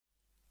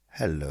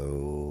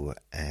Hello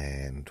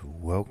and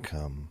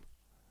welcome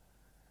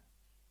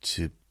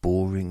to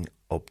Boring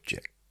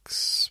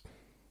Objects.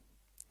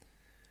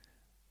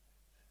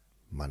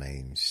 My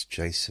name's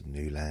Jason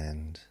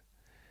Newland.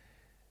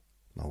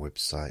 My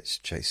website's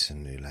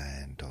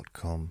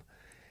jasonnewland.com.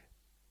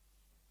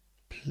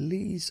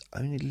 Please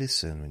only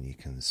listen when you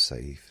can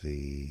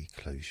safely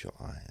close your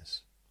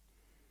eyes.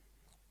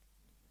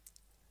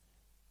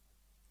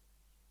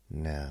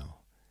 Now,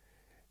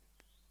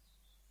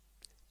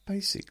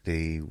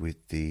 basically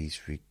with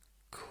these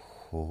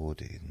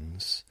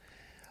recordings,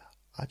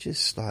 I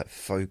just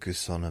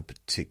focus on a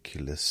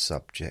particular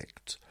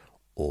subject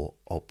or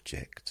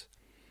object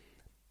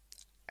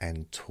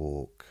and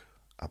talk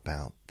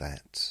about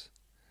that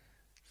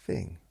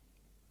thing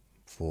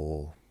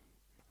for,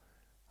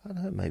 I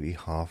don't know, maybe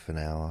half an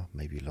hour,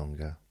 maybe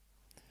longer.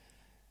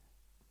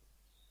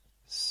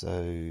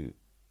 So,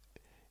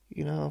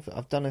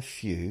 I've done a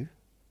few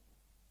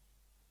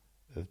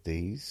of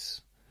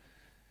these,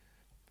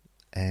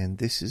 and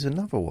this is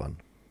another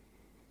one.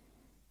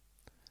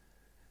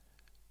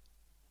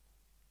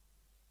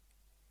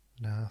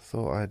 Now, I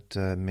thought I'd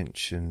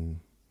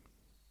mention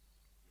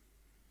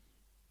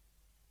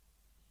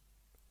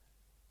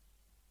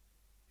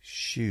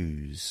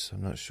shoes.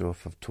 I'm not sure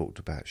if I've talked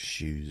about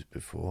shoes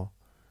before,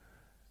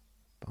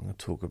 but I'm going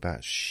to talk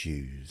about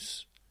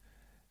shoes.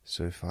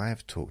 So if I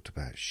have talked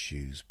about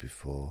shoes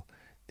before,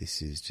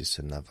 this is just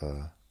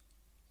another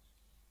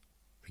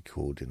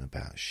recording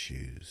about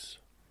shoes.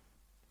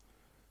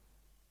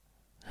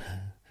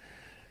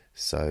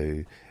 So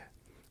I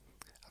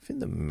think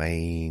the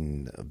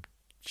main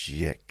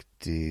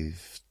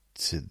objective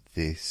to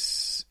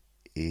this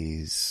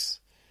is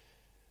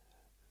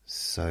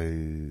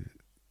so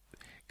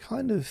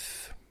kind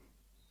of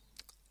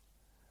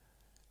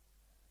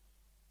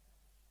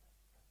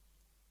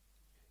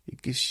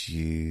it gives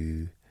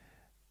you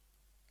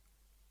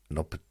an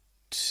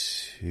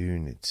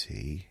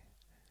opportunity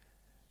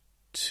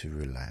to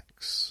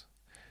relax,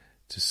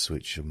 to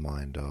switch your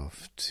mind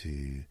off,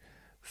 to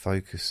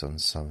focus on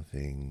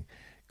something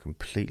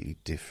completely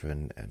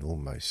different and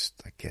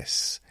almost, I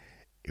guess,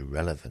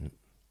 irrelevant.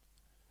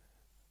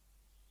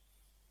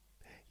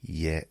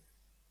 Yet,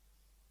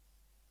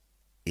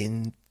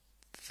 in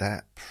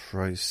that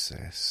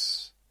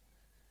process,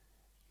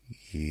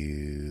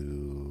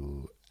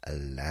 you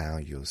allow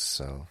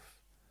yourself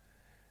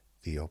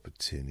the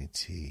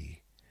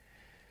opportunity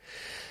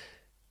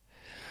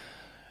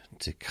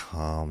to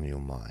calm your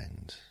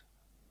mind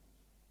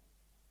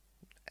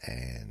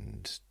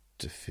and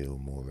to feel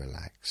more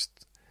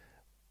relaxed,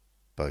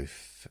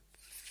 both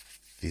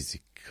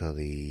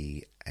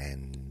physically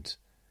and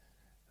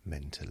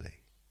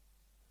mentally.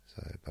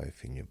 So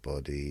both in your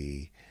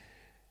body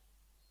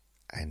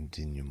and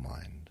in your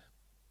mind,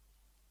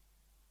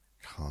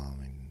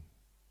 calming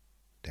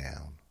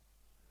down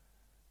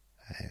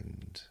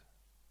and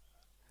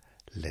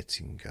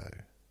letting go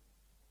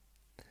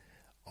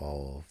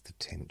of the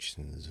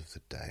tensions of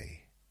the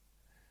day.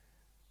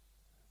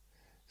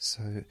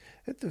 So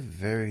at the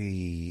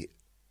very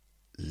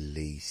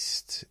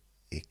least,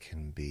 it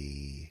can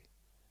be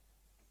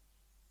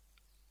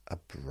a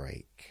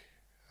break,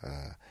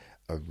 a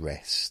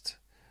rest,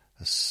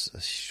 a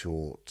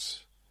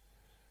short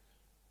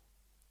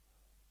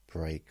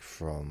break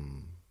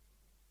from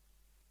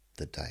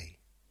the day,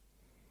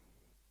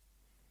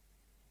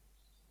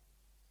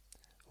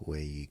 where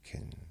you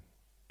can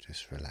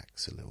just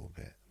relax a little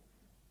bit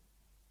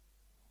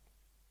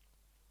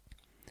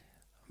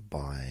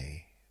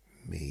by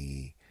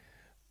me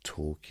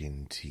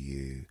talking to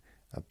you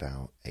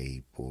about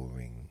a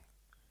boring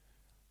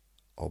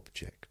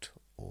object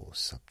or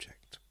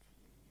subject.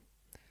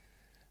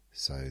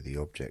 So the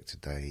object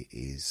today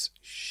is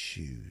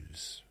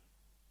shoes.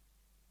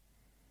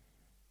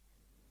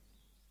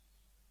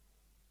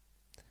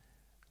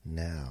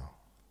 Now,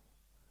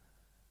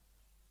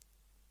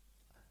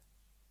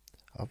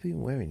 I've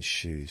been wearing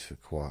shoes for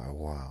quite a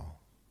while.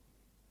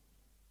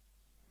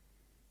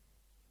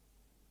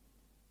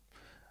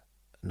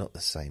 Not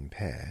the same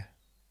pair,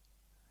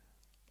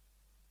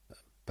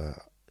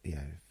 but,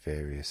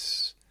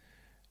 various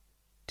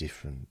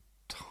different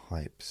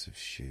types of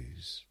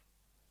shoes.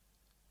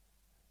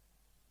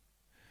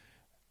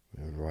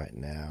 Right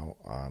now,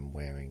 I'm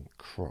wearing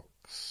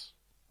Crocs.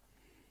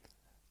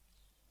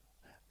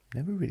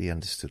 Never really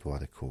understood why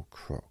they're called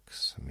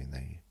Crocs. I mean,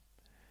 they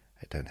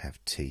don't have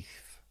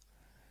teeth.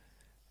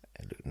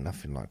 They look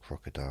nothing like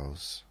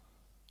crocodiles.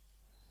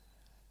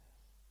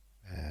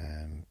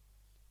 And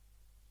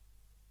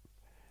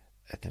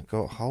they've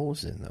got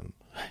holes in them.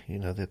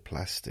 They're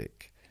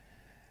plastic,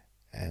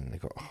 and they've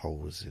got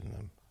holes in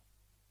them.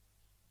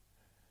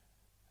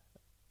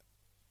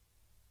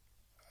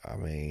 I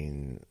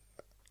mean,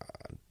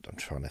 I'm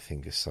trying to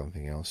think of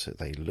something else that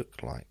they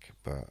look like,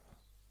 but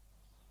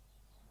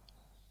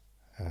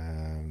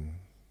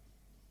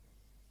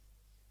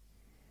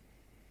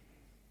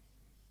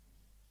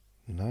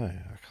no,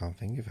 I can't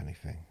think of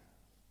anything.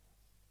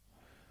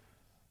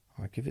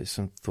 I'll give it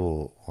some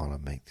thought while I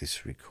make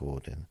this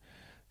recording.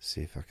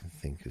 see if I can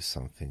think of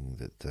something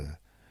that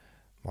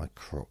my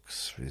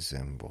Crocs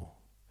resemble.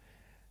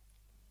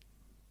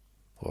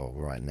 Well,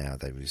 right now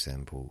they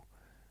resemble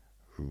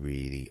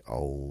really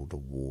old,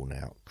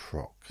 worn-out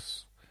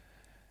Crocs,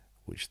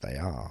 which they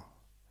are,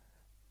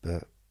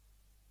 but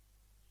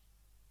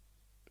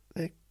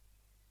they're,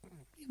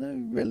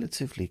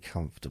 relatively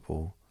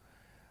comfortable.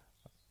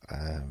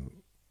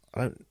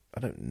 I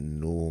don't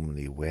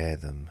normally wear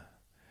them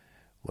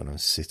when I'm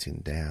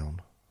sitting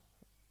down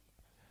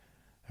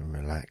and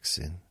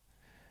relaxing.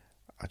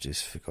 I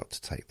just forgot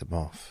to take them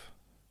off,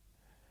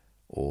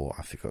 or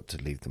I forgot to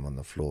leave them on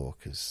the floor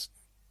because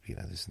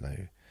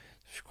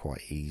it's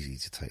quite easy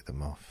to take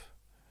them off.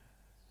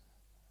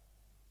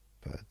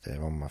 But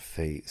they're on my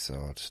feet, so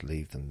I'll just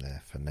leave them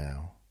there for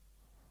now.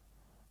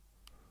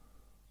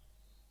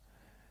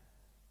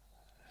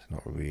 It's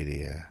not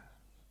really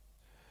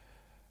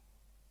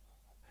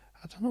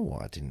I don't know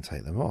why I didn't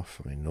take them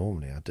off. I mean,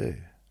 normally I do.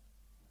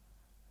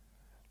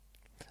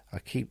 I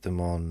keep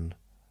them on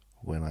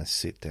when I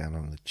sit down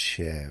on the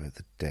chair at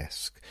the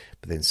desk,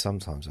 but then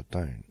sometimes I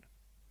don't.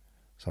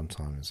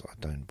 Sometimes I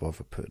don't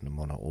bother putting them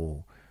on at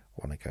all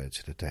when I go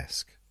to the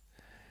desk.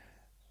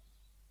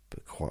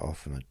 But quite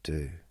often I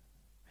do.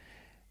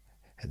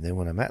 And then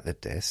when I'm at the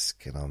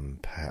desk and I'm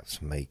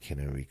perhaps making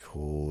a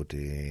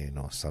recording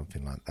or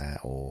something like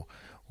that, or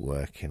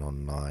working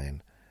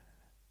online,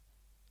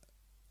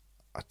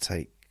 I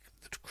take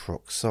the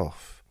Crocs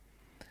off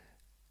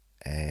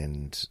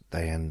and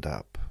they end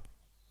up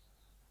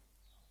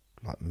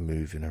like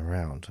moving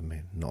around. I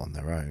mean, not on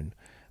their own,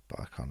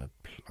 but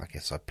I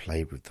guess I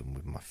play with them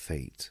with my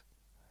feet.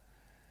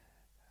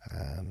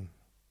 I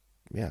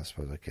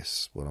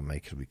guess when I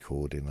make a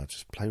recording, I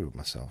just play with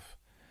myself.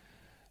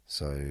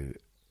 So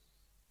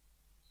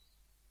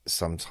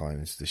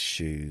sometimes the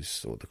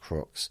shoes or the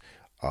Crocs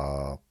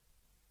are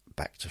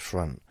back to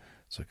front,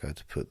 so I go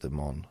to put them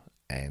on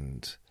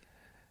and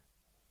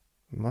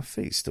my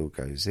feet still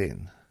goes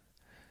in,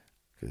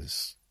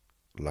 because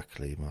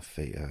luckily my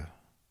feet are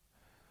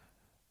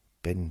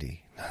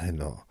bendy. No, they're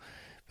not,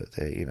 but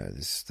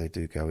they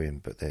do go in,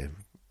 but they're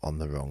on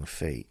the wrong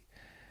feet,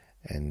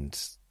 and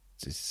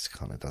it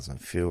kind of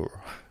doesn't feel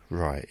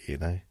right,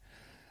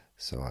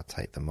 So I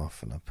take them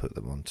off and I put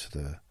them onto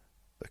the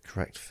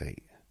correct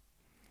feet.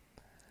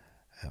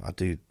 I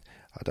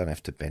don't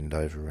have to bend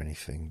over or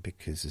anything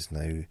because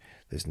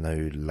there's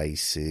no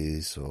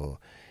laces or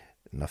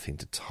nothing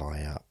to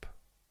tie up.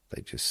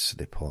 They just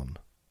slip on,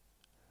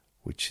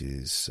 which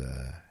is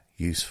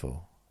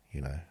useful,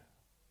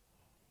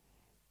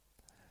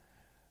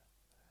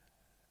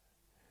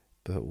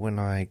 But when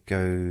I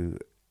go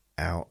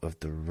out of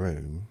the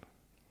room,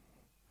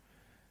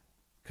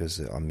 because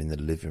I'm in the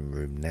living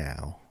room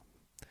now,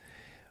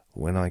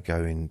 when I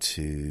go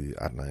into,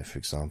 I don't know, for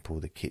example,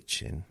 the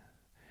kitchen,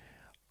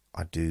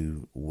 I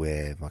do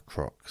wear my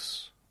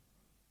Crocs.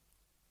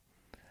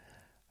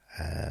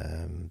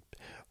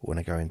 When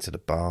I go into the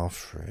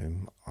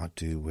bathroom, I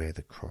do wear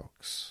the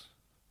Crocs.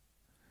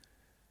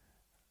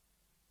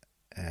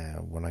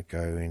 When I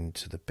go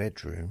into the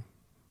bedroom,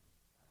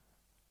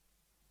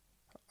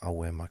 I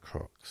wear my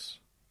Crocs.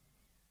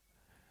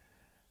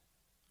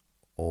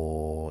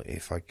 Or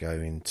if I go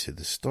into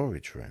the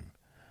storage room,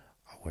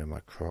 I wear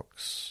my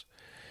Crocs.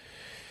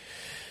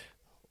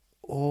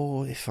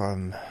 Or if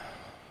I'm,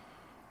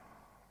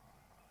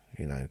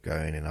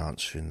 going and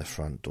answering the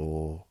front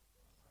door,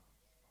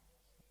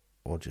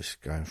 or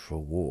just going for a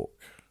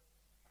walk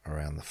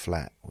around the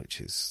flat,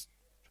 which is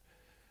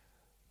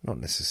not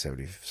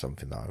necessarily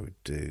something that I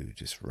would do,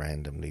 just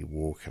randomly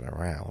walking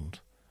around.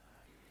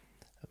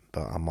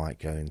 But I might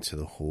go into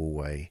the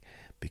hallway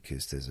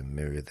because there's a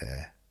mirror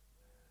there,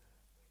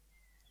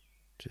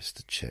 just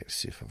to check,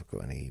 see if I've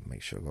got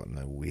make sure I've got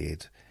no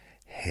weird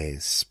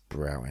hairs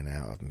sprouting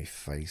out of my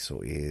face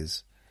or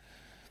ears.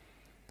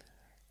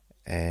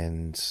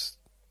 And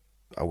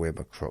I wear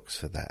my Crocs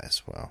for that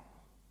as well.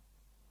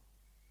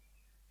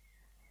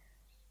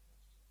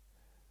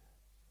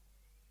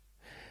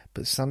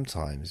 But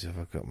sometimes if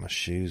I've got my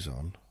shoes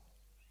on,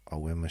 I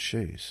wear my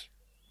shoes.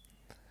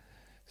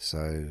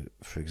 So,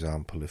 for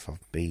example, if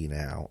I've been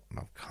out and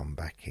I've come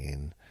back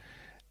in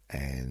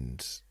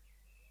and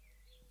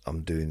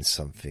I'm doing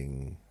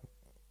something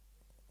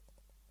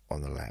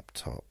on the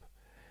laptop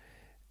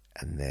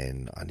and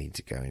then I need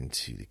to go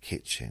into the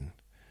kitchen,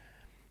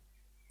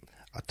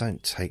 I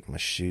don't take my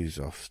shoes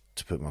off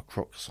to put my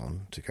Crocs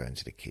on to go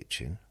into the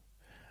kitchen.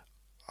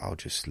 I'll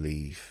just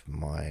leave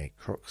my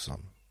Crocs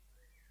on.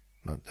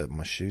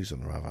 My shoes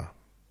on, rather.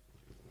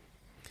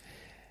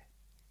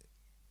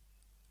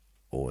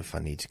 Or if I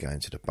need to go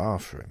into the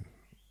bathroom,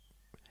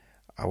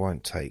 I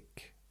won't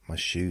take my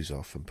shoes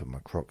off and put my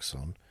Crocs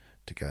on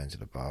to go into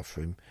the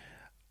bathroom.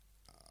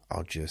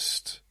 I'll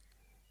just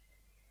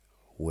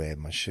wear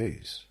my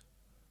shoes.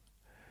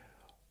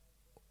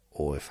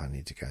 Or if I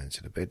need to go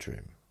into the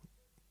bedroom,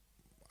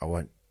 I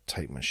won't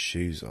take my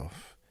shoes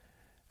off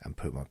and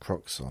put my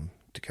Crocs on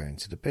to go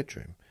into the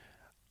bedroom.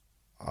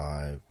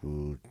 I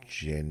will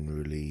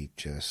generally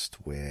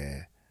just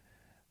wear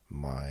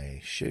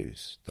my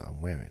shoes that I'm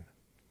wearing.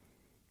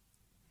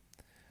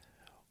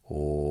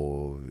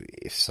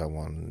 if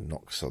someone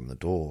knocks on the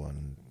door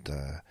and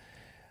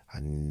I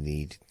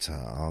needed to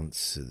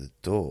answer the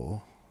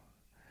door,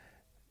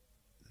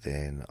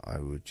 then I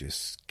would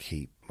just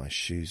keep my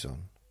shoes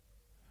on,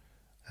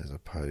 as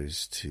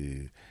opposed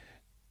to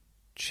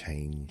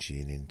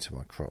changing into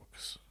my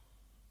Crocs.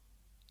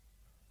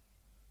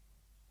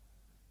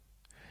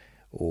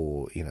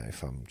 Or,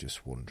 if I'm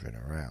just wandering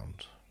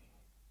around.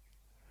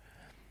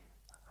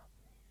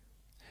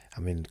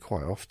 I mean,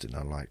 quite often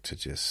I like to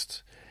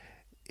just,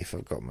 if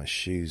I've got my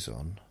shoes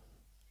on,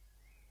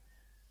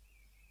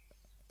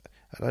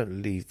 I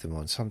don't leave them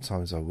on.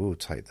 Sometimes I will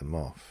take them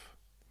off.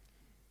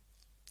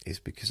 It's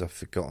because I've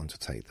forgotten to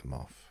take them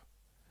off.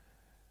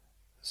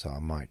 So I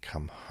might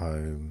come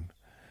home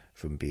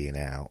from being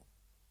out.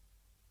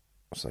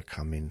 So I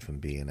come in from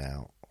being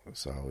out.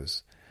 So I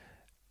was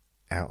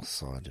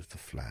outside of the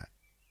flat.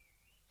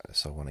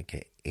 So I want to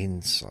get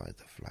inside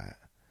the flat.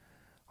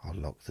 I'll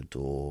lock the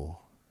door.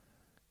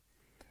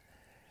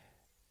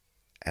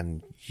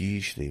 And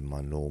usually my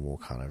normal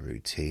kind of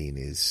routine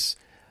is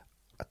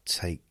I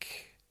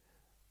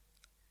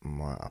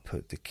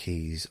put the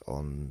keys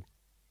on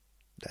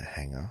the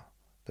hanger,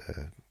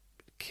 the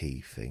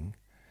key thing.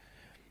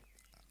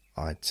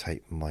 I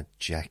take my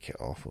jacket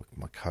off, or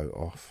my coat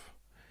off,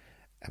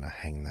 and I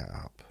hang that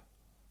up.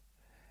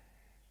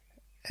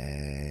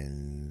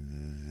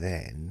 And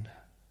then,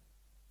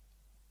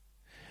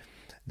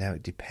 now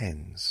it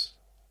depends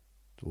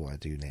what I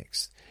do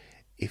next.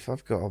 If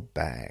I've got a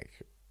bag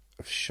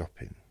of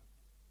shopping,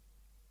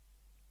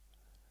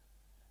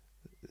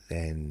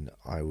 then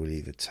I will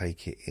either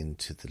take it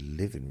into the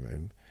living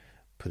room,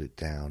 put it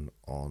down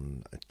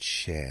on a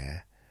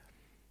chair,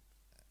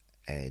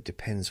 and it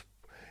depends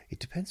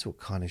what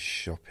kind of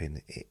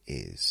shopping it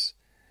is.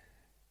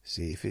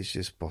 See, if it's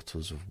just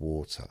bottles of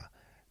water,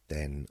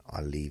 then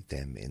I leave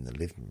them in the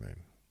living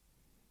room.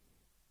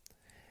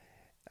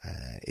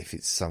 If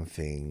it's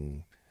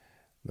something,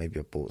 maybe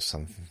I bought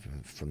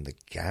something from the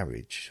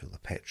garage or the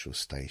petrol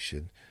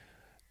station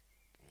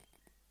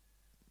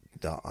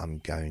that I'm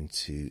going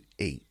to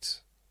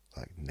eat,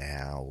 like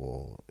now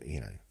or,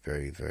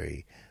 very,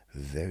 very,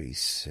 very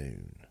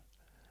soon,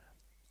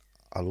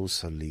 I'll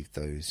also leave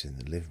those in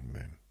the living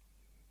room.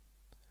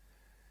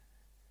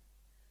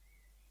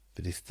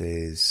 But if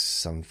there's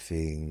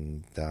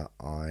something that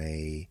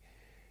I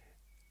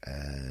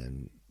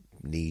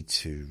need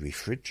to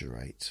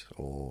refrigerate,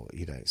 or,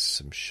 it's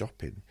some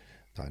shopping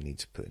that I need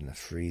to put in the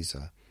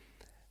freezer,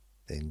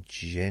 then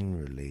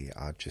generally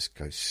I'll just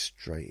go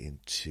straight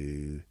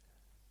into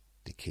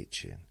the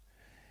kitchen,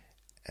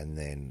 and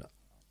then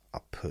I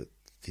put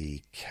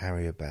the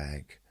carrier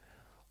bag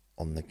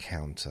on the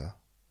counter,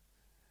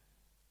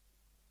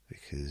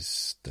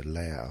 because the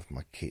layout of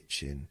my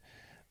kitchen,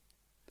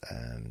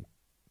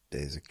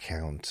 there's a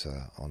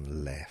counter on the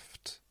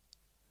left.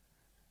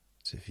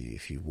 So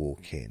if you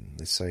walk in,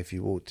 let's say if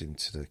you walked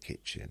into the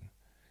kitchen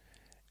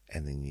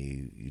and then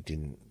you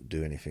didn't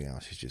do anything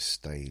else, you just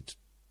stayed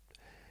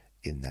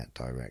in that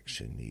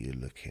direction that you're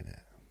looking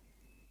at.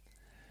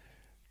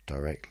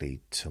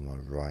 Directly to my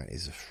right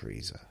is a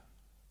freezer,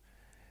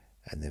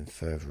 and then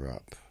further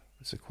up,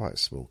 it's a quite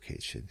small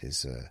kitchen.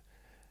 There's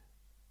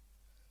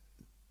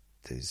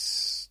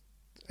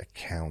a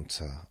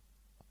counter,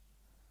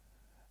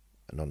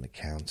 and on the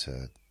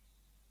counter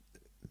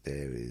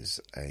there is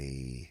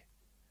a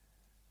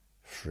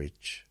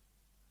fridge.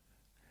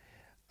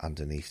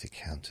 Underneath the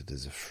counter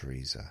there's a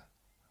freezer.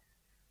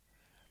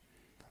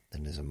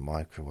 Then there's a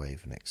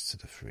microwave next to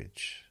the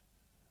fridge,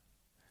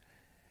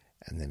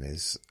 and then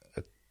there's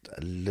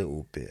a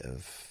little bit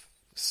of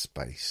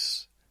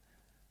space,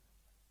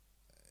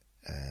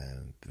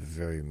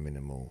 very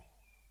minimal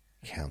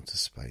counter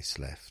space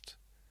left.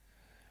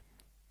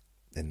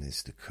 Then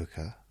there's the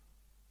cooker.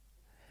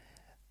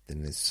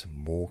 Then there's some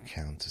more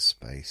counter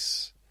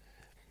space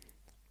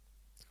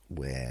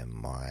where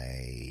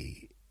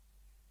my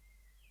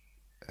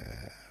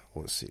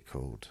what's it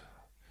called,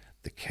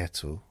 the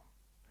kettle,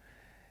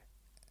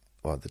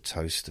 well, the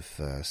toaster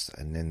first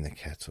and then the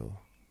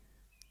kettle.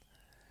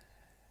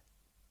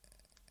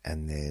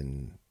 And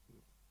then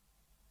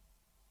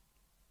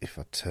if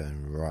I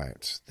turn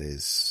right,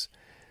 that's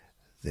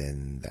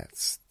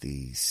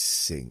the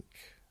sink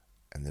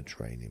and the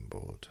draining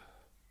board.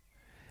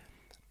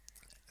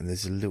 And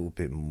there's a little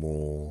bit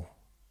more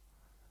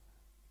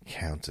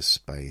counter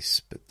space,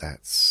 but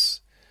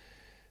that's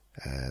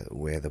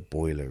where the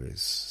boiler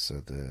is.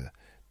 So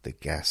the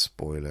gas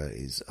boiler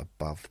is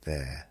above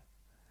there.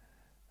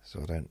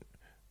 So I don't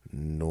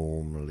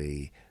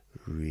normally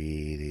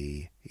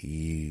really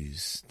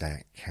use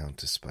that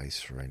counter space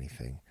for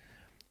anything.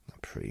 I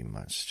pretty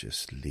much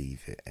just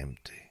leave it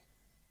empty.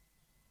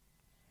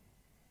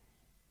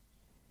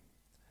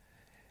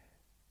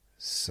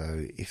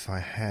 So if I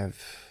have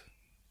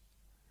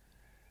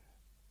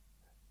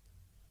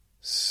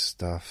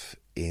stuff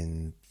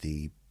in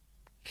the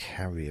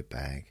carrier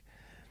bag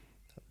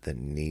that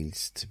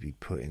needs to be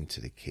put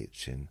into the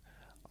kitchen,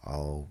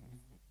 I'll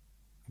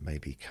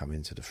maybe come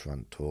into the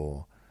front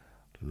door,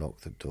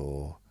 lock the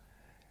door,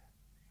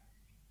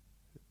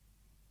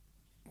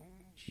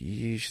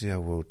 usually I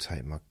will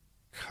take my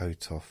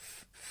coat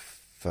off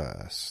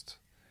first,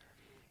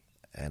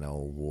 and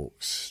I'll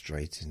walk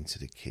straight into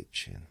the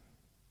kitchen.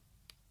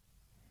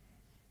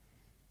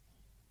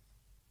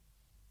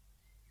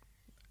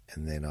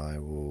 And then I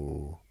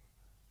will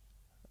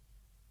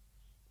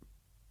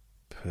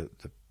put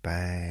the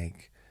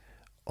bag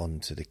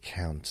onto the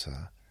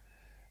counter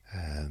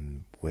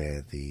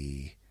where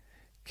the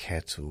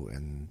kettle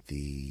and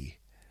the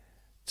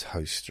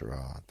toaster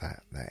are,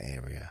 that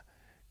area,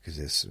 because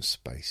there's some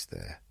space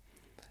there.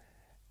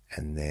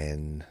 And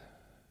then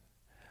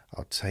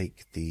I'll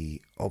take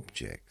the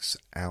objects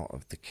out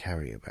of the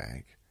carrier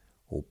bag,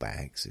 or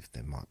bags if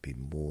there might be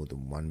more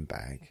than one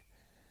bag.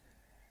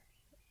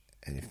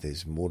 And if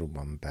there's more than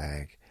one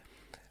bag,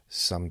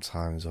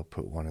 sometimes I'll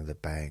put one of the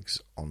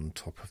bags on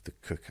top of the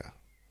cooker.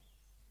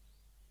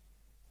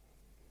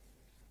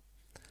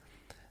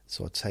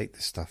 So I'll take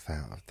the stuff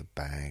out of the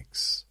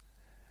bags.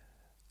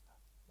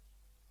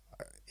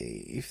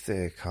 If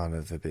they're kind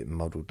of a bit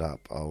muddled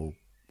up, I'll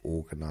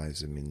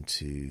organise them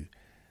into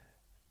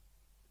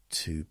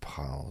 2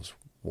 piles.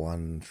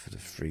 One for the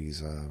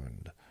freezer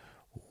and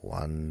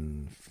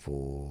one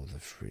for the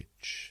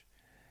fridge.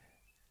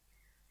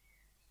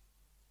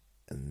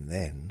 And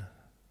then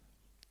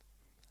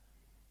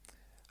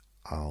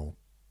I'll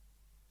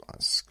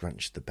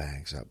scrunch the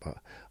bags up, but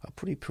I'll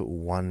probably put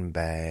one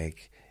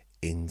bag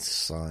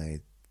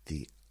inside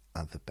the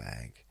other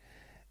bag,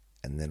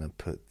 and then I'll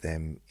put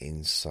them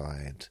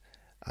inside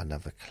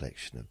another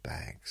collection of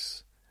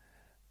bags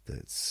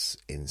that's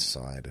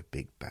inside a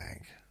big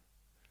bag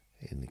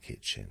in the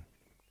kitchen.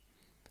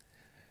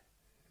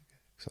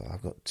 So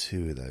I've got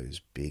 2 of those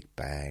big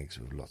bags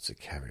with lots of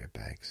carrier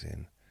bags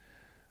in.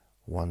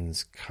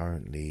 One's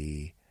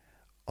currently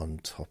on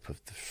top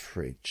of the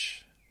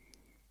fridge.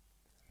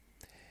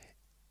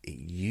 It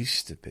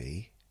used to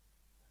be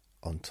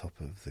on top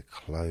of the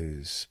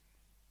clothes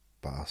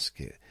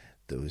basket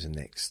that was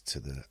next to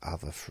the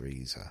other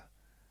freezer,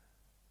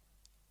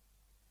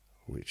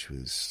 which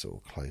was sort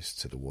of close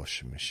to the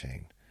washing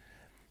machine.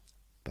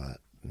 But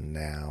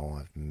now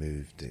I've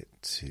moved it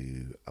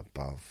to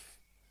above,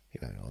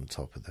 on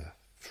top of the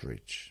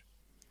fridge.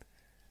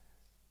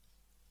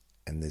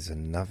 And there's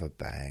another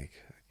bag,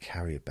 a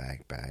carrier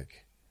bag,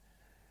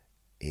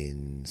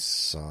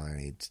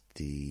 inside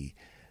the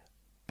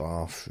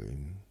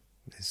bathroom.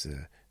 There's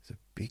a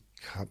big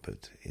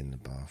cupboard in the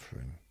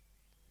bathroom.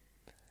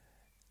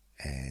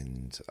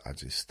 And I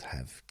just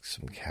have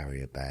some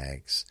carrier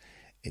bags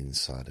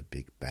inside a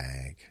big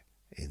bag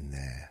in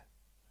there.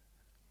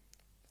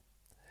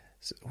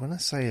 So when I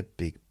say a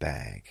big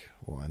bag,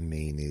 what I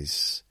mean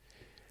is,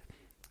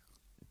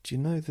 do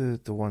you know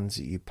the ones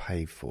that you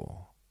pay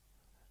for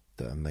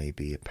that are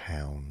maybe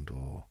 £1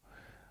 or,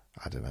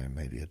 I don't know,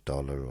 maybe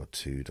 $1 or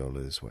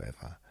 $2,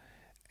 whatever,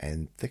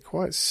 and they're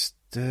quite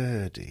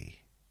sturdy.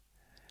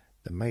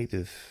 They're made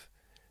of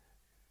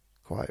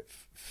quite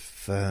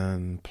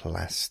firm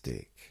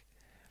plastic,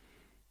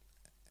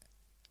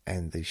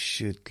 and they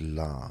should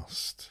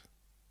last.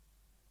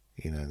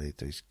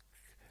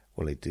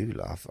 They do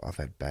last. I've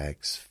got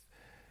bags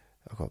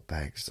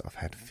that I've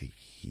had for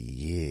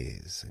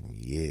years and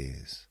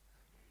years.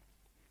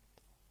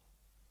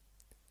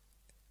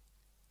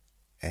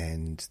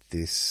 And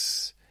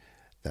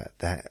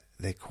that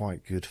they're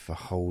quite good for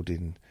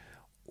holding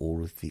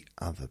all of the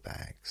other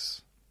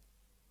bags.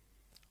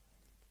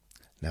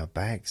 Now,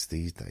 bags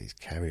these days,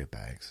 carrier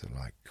bags, are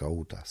like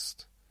gold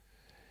dust.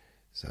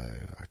 So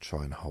I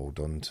try and hold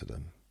on to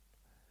them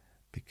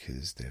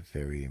because they're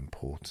very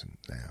important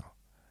now.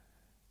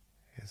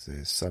 As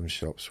there's some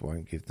shops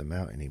won't give them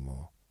out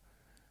anymore.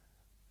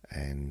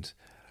 And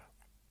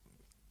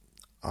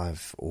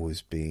I've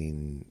always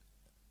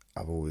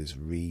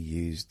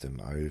reused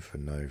them over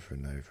and over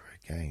and over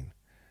again.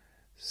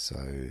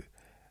 So,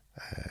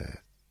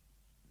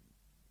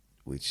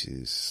 which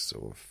is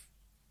sort of,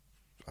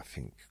 I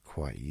think,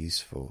 quite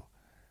useful.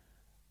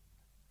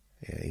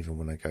 Yeah, even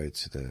when I go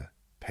to the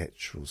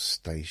petrol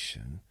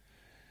station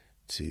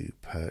to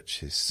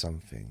purchase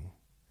something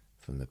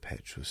from the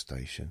petrol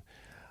station,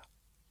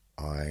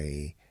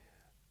 I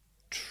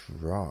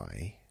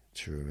try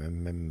to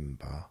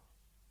remember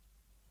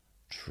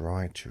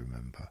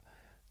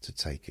to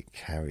take a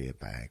carrier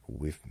bag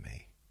with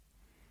me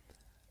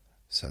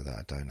so that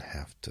I don't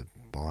have to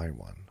buy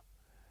one.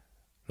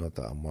 Not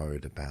that I'm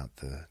worried about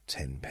the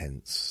 10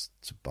 pence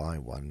to buy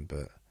one,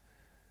 but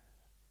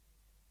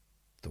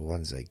the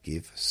ones they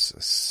give us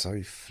are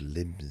so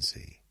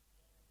flimsy.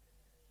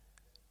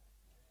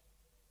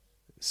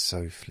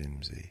 So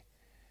flimsy.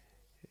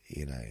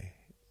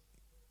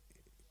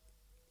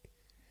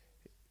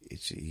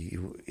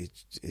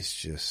 It's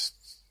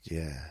just,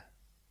 yeah.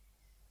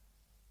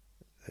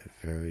 They're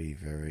very,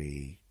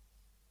 very...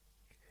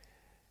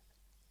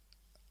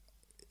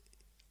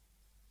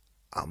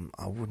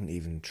 I wouldn't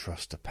even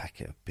trust a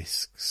packet of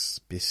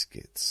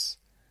biscuits.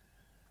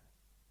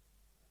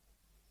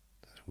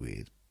 That's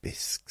weird.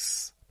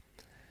 Bisques.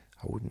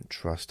 I wouldn't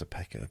trust a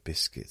packet of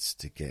biscuits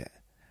to get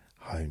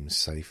home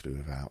safely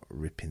without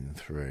ripping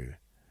through.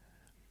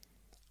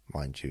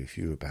 Mind you, if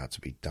you were about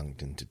to be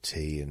dunked into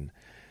tea and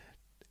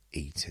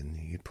eaten,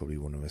 you'd probably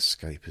want to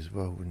escape as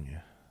well, wouldn't you?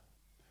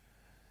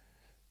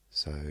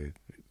 So,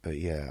 but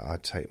yeah, I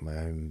take my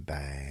own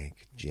bag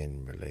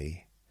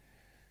generally,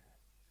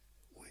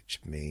 which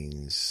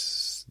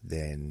means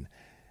then,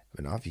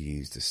 I mean, I've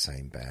used the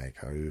same bag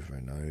over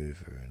and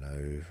over and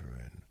over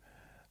and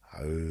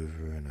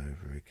over and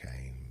over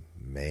again,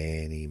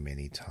 many,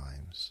 many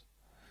times,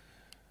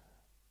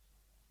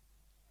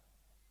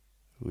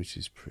 which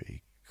is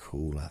pretty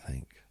cool, I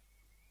think.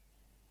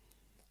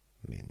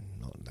 I mean,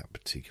 not that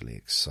particularly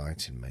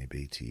exciting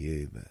maybe to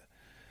you, but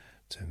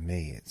to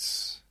me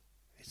it's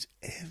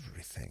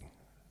everything.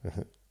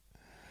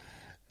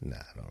 Nah,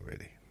 not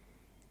really.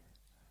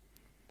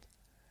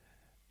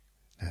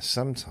 Now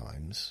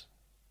sometimes,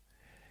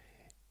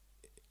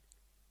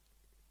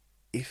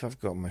 if I've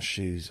got my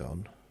shoes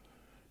on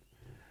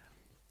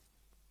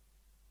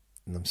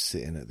and I'm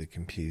sitting at the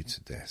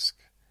computer desk,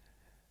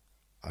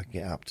 I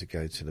get up to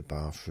go to the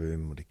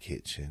bathroom or the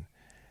kitchen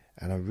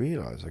and I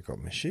realise I've got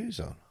my shoes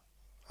on.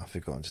 I've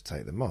forgotten to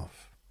take them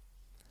off.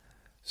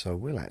 So I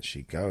will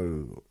actually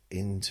go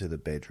into the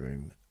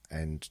bedroom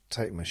and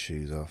take my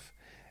shoes off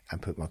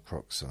and put my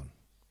Crocs on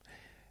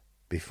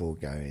before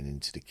going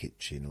into the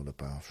kitchen or the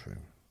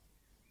bathroom.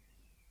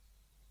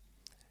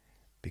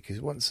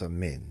 Because once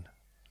I'm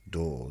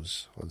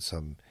indoors, once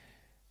I'm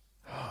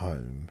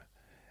home,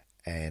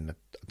 and I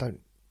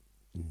don't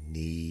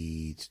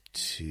need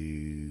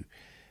to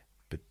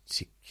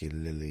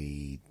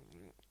particularly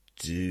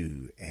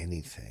do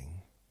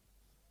anything,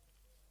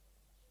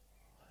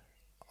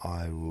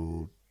 I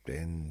will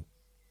then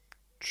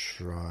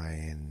try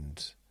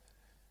and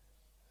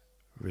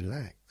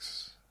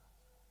relax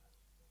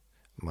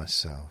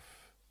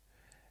myself,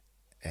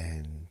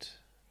 and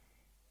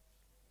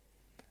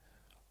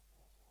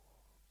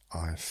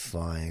I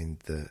find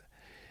that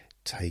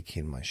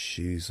taking my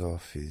shoes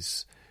off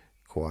is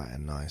quite a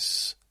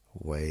nice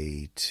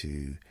way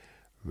to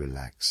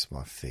relax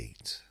my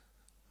feet,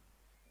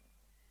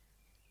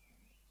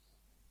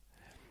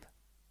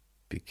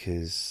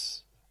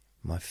 because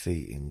my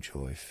feet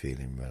enjoy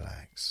feeling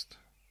relaxed.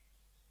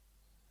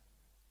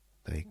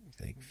 They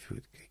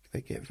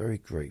get very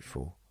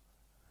grateful,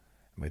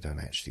 and they don't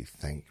actually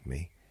thank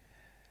me.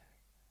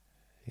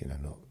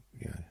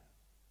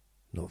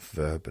 Not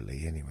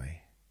verbally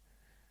anyway.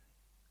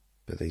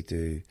 But they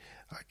do.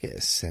 I get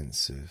a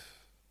sense of,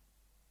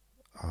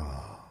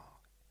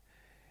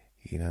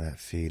 that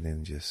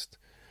feeling just,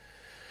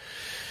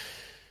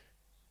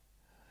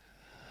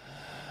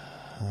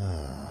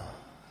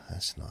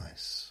 that's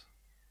nice.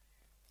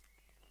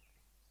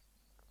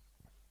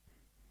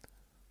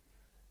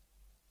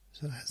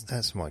 So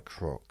that's my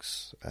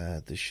Crocs.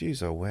 The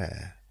shoes I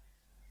wear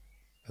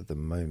at the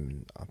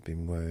moment, I've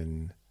been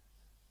wearing,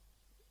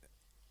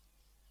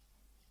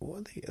 what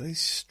are they? Are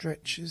these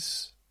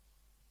stretchers?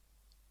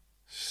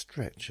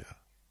 Stretcher?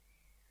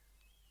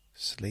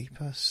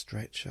 Sleeper?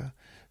 Stretcher?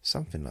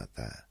 Something like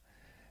that.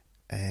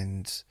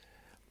 And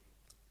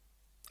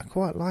I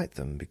quite like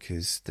them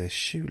because they're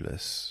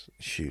shoeless.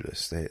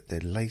 They're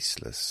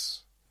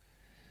laceless.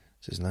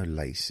 So there's no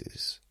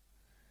laces.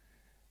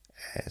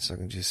 So I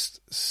can just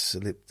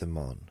slip them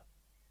on.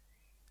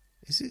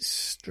 Is it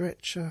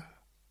stretcher?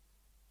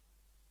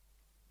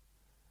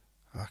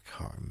 I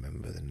can't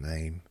remember the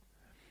name.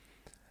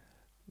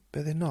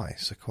 But they're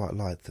nice. I quite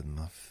like them.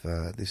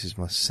 This is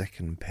my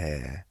second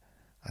pair,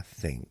 I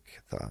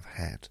think, that I've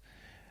had.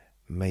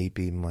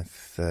 Maybe my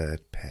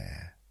third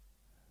pair.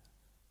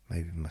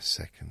 Maybe my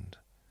second.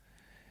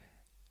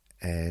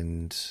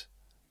 And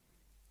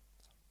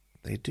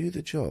they do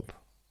the job.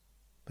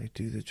 They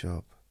do the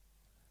job.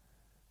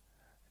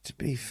 To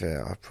be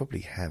fair, I probably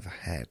have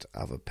had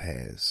other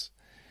pairs.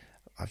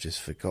 I've just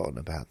forgotten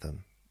about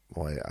them.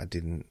 Why I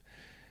didn't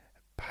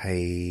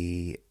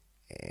pay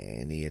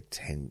any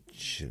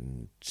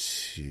attention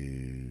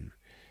to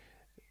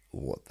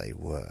what they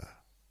were.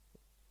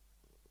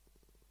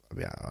 I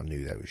mean, I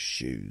knew they were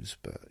shoes,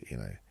 but,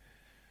 I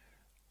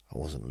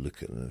wasn't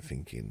looking at them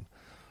thinking,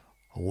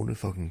 I wonder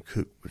if I can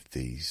cook with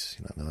these.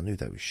 I knew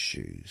they were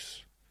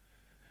shoes.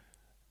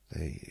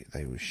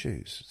 They were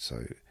shoes,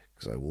 so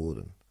because I wore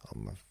them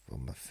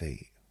on my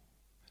feet.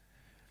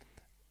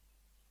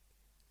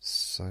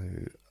 So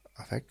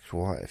I've had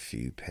quite a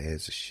few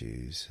pairs of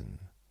shoes, and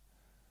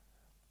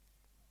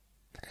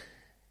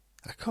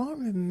I can't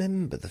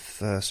remember the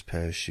first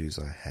pair of shoes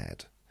I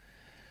had,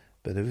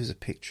 but there is a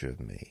picture of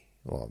me.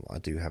 Well, I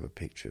do have a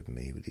picture of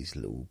me with these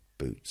little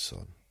boots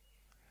on,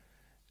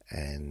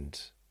 and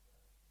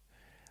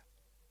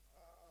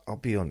I'll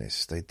be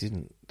honest, they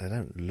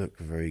don't look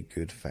very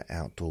good for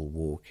outdoor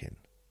walking.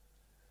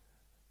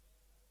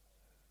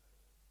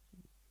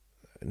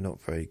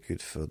 Not very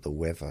good for the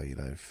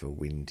weather, for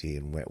windy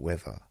and wet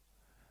weather.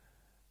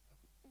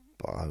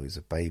 But I was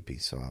a baby,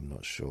 so I'm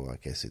not sure. I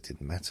guess it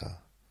didn't matter.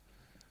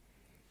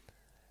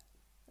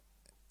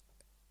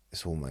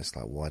 It's almost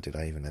like, why did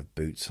I even have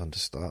boots on to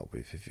start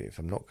with? If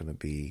I'm not going to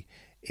be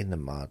in the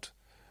mud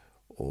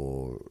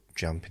or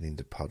jumping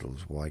into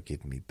puddles, why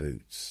give me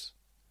boots?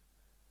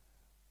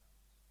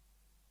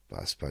 but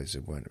I suppose they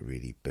weren't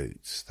really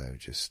boots, they were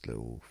just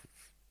little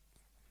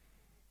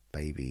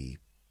baby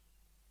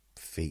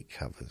feet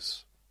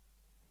covers.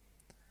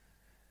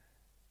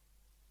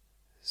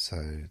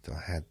 So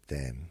I had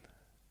them.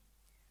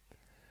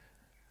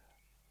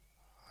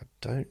 I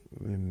don't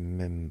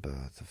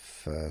remember the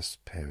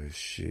first pair of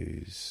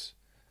shoes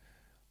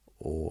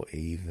or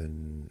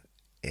even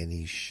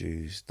any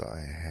shoes that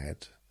I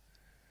had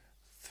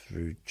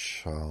through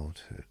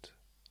childhood.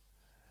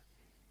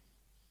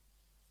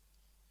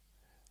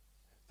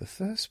 The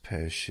first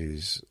pair of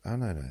shoes,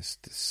 it's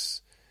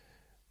this.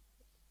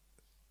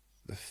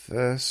 The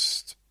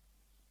first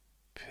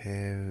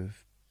pair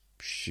of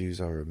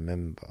shoes I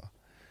remember,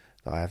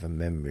 that I have a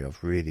memory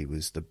of, really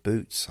was the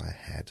boots I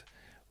had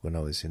when I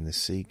was in the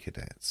Sea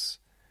Cadets.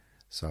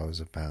 So I was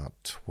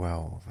about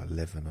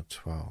 11 or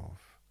 12.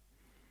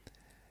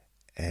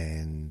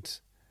 And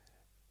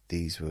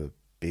these were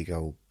big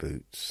old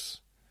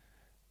boots.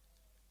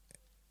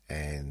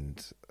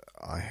 And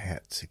I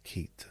had to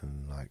keep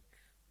them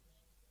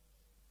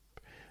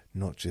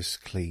not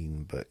just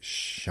clean but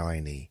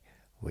shiny,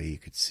 where you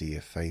could see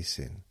your face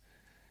in.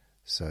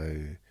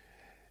 So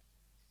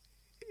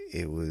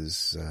it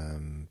was a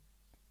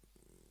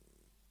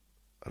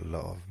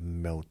lot of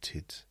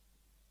melted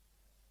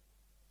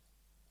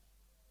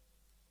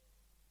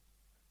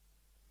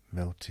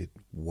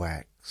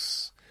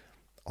wax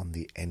on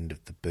the end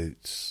of the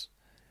boots,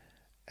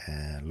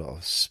 and a lot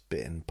of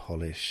spit and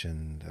polish,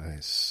 and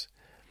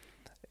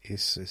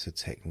it's a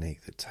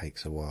technique that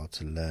takes a while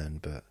to learn,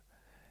 but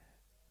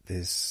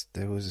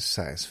there was a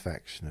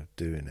satisfaction of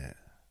doing it,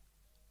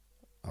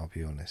 I'll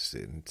be honest,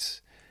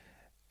 and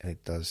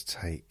it does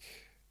take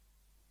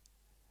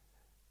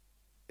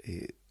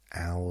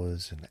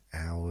hours and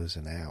hours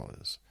and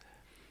hours,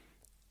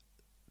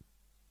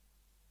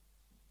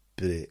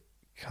 but it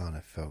kind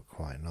of felt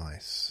quite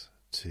nice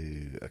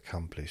to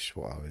accomplish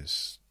what I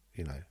was,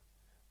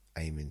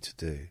 aiming to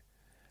do.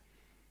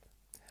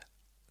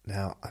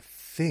 Now, I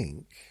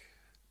think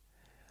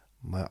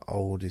my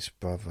oldest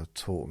brother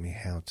taught me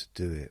how to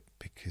do it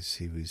because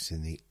he was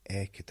in the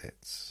Air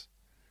Cadets.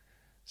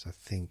 So I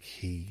think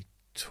he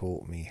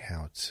taught me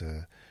how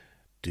to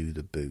do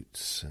the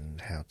boots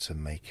and how to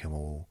make them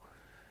all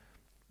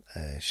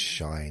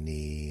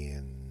shiny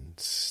and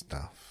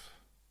stuff.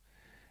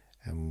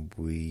 And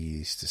we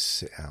used to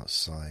sit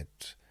outside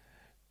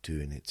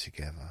doing it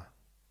together.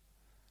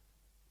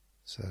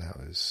 So that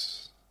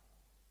was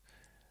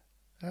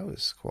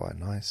quite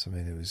nice. I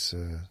mean, it was.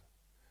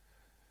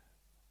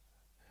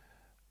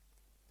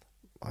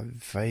 I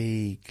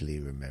vaguely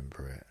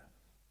remember it,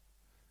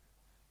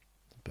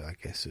 but I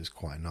guess it was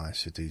quite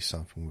nice to do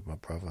something with my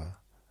brother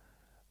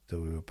that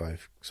we were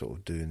both sort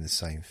of doing the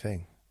same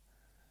thing.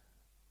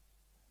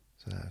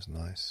 So that was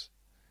nice.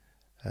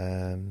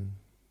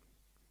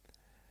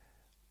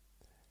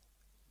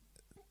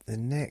 The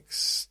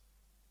next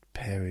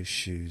pair of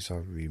shoes I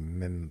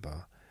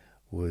remember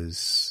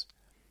was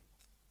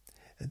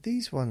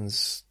these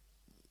ones.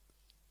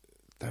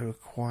 They were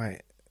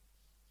quite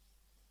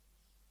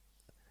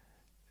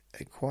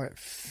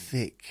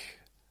thick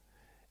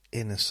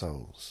inner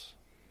soles,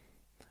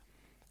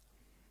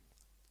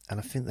 and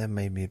I think they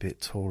made me a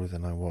bit taller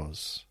than I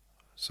was,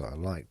 so I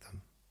liked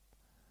them.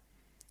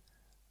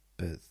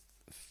 But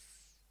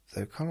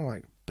they're kind of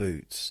like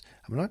boots.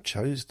 I mean, I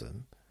chose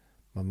them.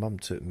 My mum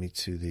took me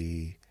to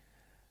the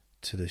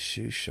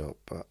shoe shop,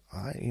 but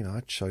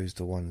I chose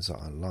the ones that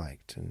I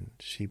liked, and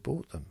she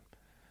bought them,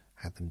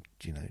 had them,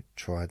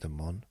 tried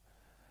them on.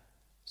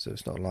 So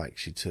it's not like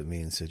she took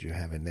me and said, "You're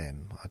having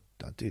them."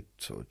 I did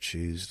sort of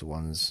choose the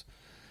ones.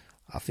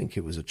 I think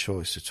it was a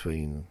choice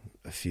between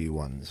a few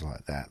ones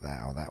like that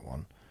or that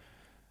one.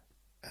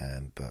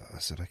 But I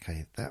said,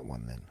 "Okay, that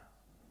one then."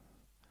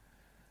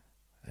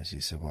 And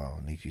she said, "Well,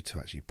 I need you to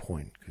actually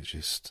point, because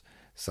just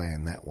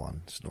saying that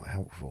one is not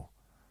helpful."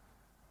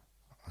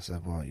 I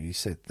said, "Well, you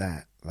said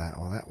that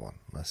or that one."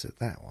 And I said,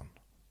 "That one."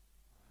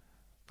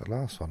 The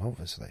last one,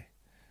 obviously.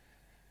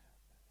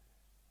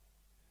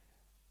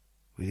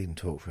 We didn't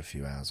talk for a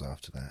few hours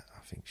after that.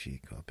 I think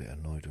she got a bit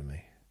annoyed with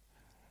me.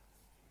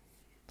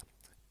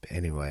 But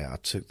anyway, I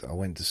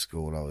went to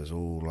school. I was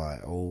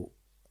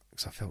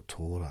because I felt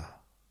taller.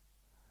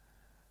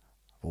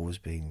 I've always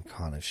been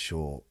kind of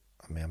short.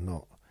 I mean, I'm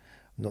not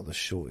the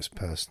shortest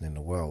person in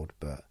the world,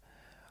 but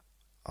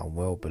I'm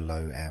well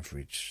below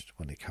average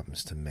when it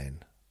comes to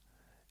men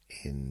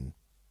in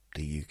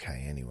the UK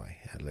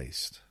anyway, at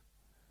least.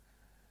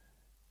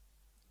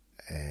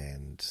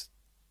 And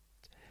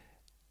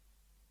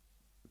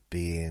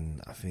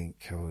I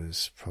think I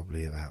was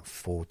probably about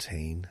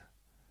 13,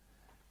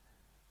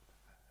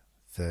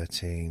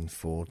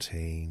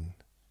 14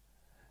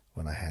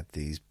 when I had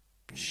these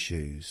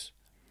shoes.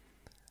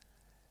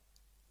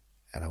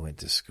 And I went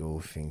to school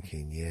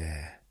thinking,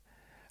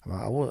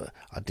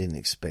 I didn't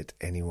expect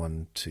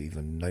anyone to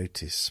even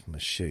notice my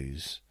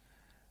shoes,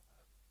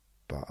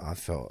 but I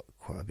felt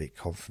quite a bit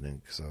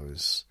confident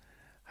because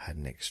had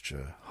an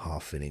extra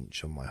half an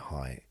inch on my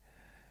height,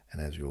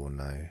 and as we all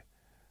know,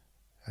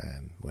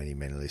 when you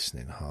men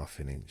listening, half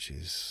an inch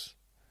is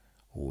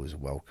always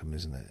welcome,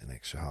 isn't it? An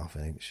extra half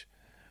an inch.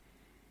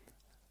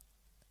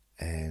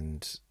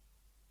 And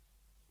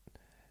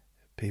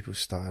people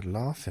started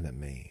laughing at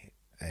me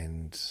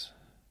and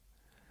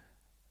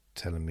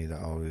telling me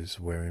that I was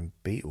wearing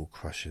beetle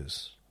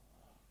crushers.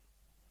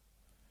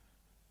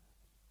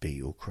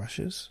 Beetle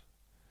crushers?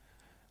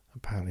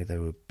 Apparently they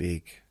were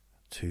big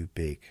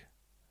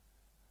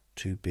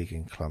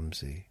and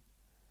clumsy.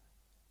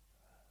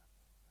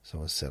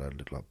 Someone said I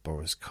looked like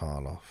Boris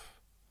Karloff.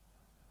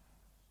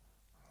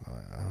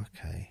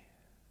 Okay.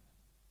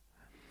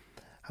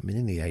 I mean,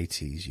 in the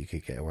 80s you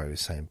could get away with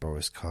saying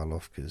Boris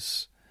Karloff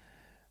because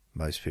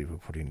most people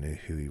probably knew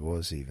who he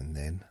was even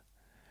then.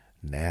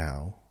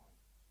 Now,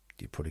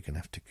 you're probably going to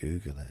have to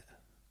Google it.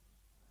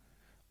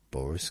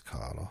 Boris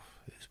Karloff.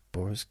 Who's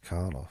Boris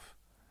Karloff?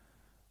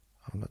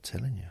 I'm not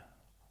telling you.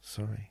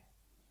 Sorry.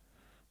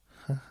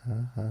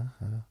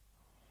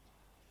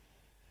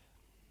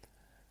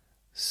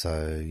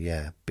 So,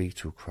 yeah,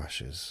 beetle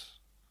crushers.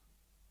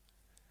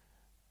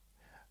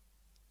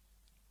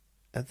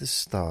 At the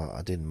start,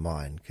 I didn't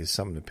mind because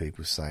some of the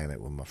people saying it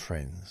were my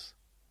friends.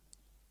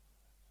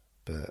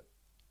 But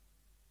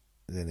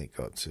then it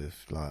got to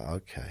like,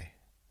 okay,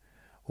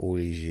 all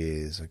these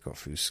years I got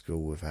through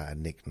school without a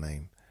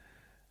nickname.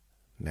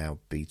 Now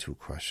Beetle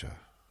Crusher.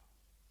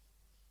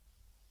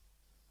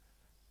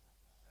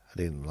 I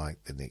didn't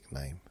like the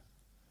nickname.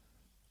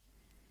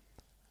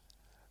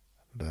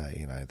 But,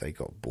 you know, they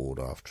got bored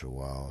after a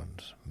while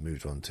and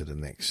moved on to the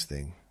next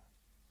thing.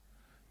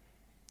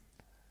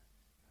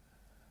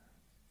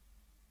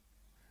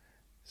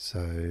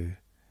 So,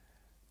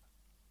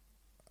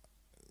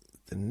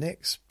 the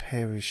next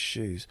pair of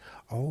shoes...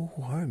 Oh,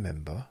 I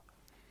remember.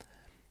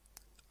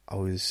 I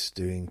was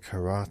doing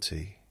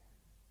karate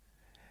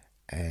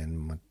and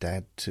my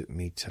dad took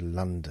me to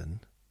London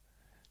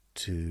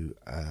to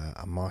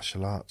a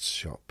martial arts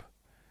shop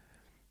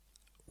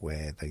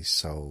where they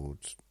sold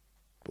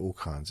all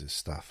kinds of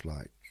stuff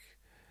like,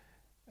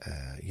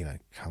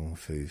 kung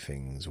fu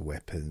things,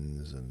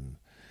 weapons and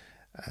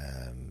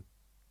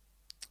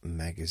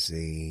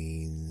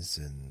magazines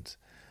and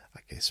I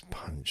guess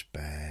punch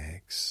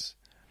bags.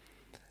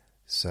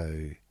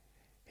 So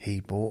he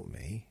bought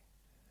me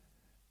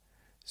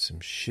some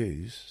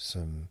shoes,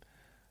 some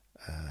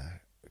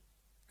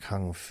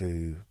kung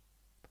fu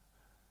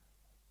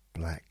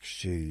black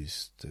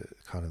shoes,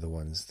 kind of the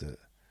ones that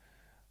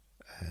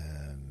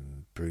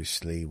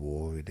Bruce Lee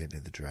wore in Enter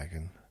the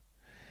Dragon,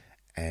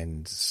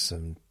 and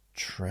some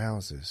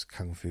trousers,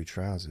 kung fu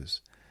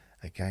trousers,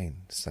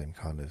 again, same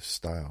kind of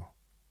style.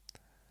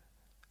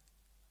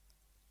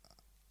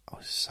 I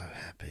was so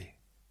happy.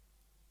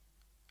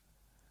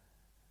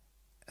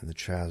 And the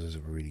trousers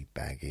were really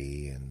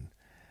baggy, and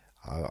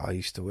I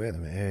used to wear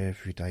them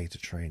every day to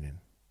training.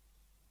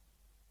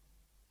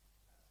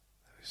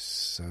 It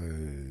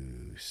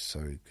was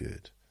so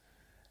good.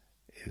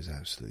 It was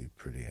absolutely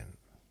brilliant.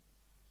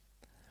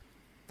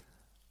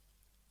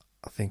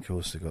 I think I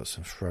also got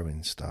some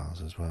throwing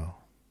stars as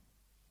well.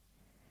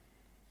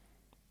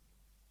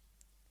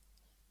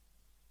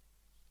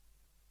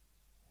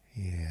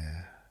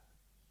 Yeah.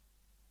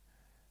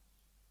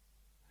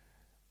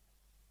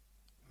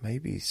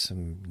 Maybe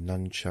some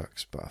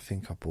nunchucks, but I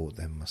think I bought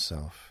them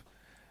myself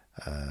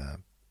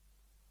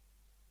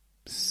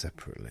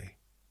separately.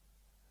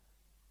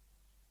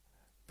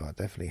 But I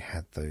definitely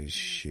had those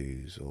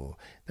shoes, or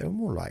they were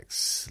more like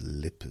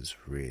slippers,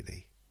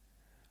 really.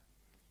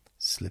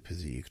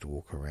 Slippers that you could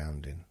walk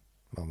around in.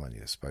 Well, mind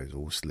you, I suppose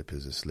all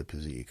slippers are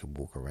slippers that you can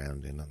walk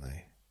around in, aren't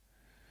they?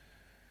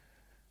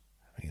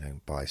 You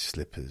don't buy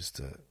slippers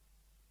that,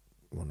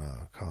 well, no,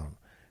 I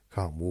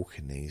can't walk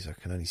in these. I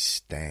can only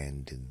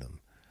stand in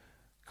them.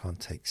 Can't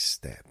take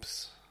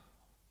steps.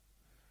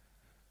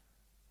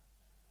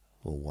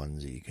 Or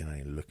ones that you can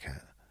only look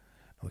at.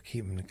 Or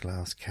keep them in a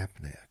glass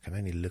cabinet. I can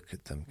only look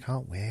at them.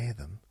 Can't wear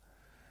them.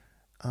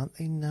 Aren't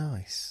they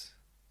nice?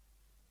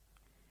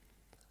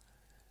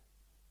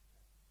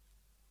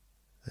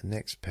 The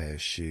next pair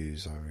of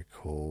shoes I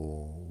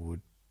recall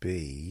would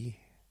be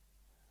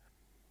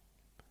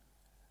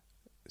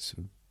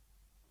some...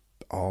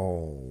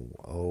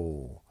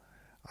 Oh,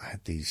 I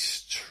had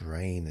these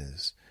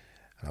trainers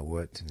and I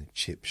worked in a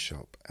chip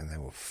shop and they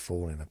were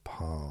falling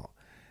apart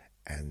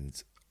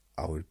and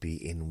I would be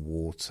in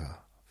water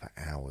for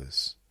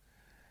hours.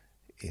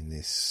 In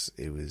this,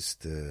 it was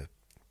the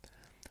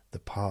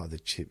part of the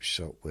chip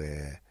shop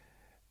where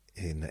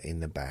in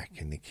the back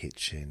in the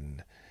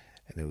kitchen,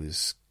 and it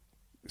was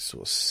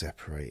sort of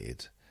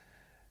separated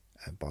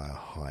by a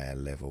higher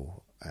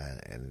level,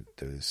 and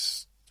there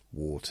was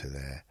water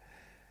there.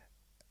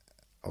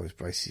 I was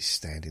basically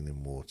standing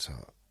in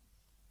water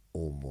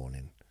all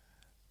morning,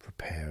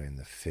 preparing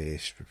the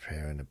fish,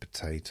 preparing the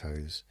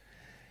potatoes,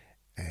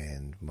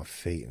 and my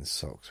feet and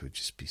socks would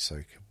just be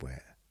soaking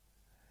wet.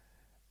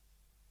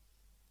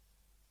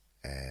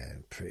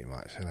 And pretty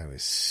much, and I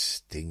was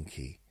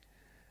stinky.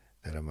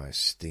 They're the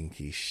most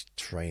stinky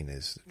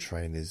trainers.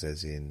 Trainers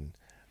as in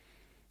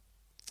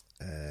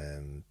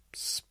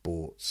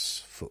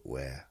sports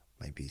footwear,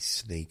 maybe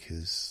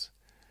sneakers,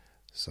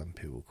 some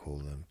people call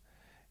them.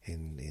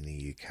 In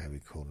the UK we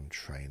call them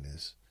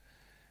trainers,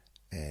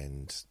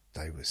 and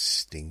they were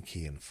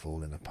stinky and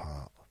falling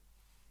apart.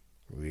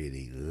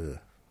 Really,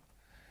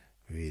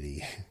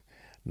 really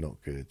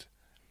not good.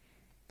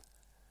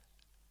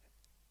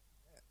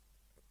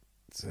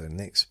 So the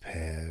next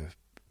pair of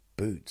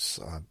boots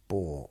I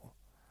bought,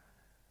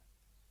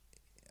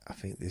 I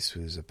think this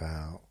was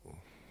about,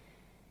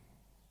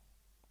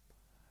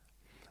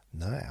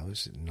 no, it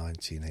was in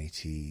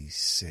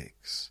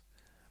 1986.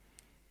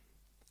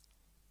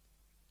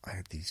 I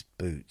had these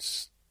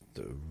boots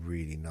that were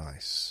really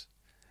nice,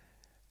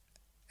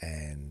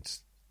 and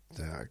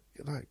they're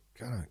like,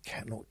 I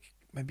don't know,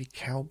 maybe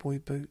cowboy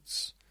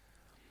boots,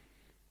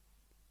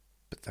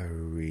 but they were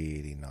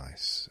really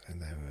nice,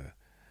 and they were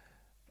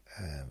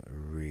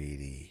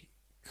really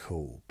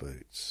cool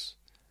boots,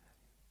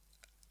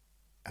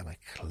 and I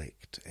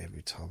clicked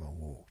every time I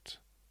walked.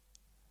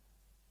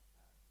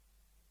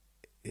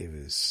 It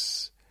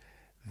was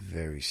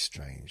very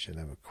strange, and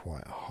they were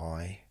quite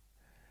high,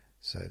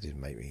 so it did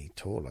make me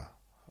taller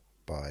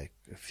by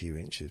a few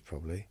inches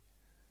probably.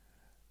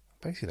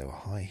 Basically they were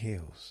high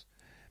heels,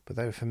 but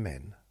they were for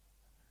men.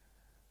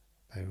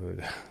 They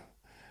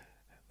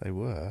were,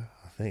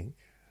 I think.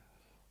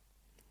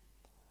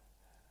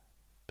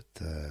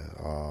 But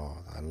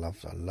I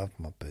love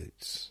my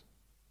boots.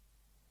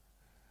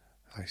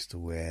 I used to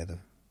wear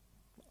them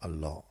a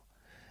lot,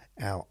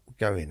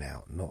 going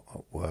out, not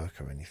at work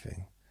or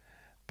anything,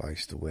 but I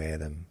used to wear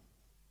them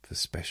for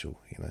special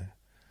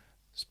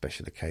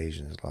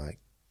occasions, like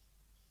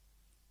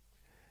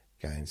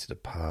going to the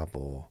pub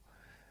or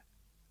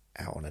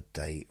out on a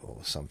date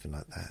or something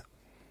like that.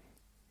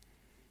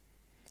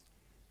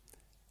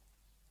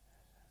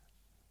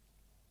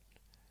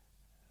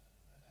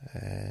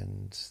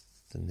 And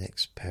the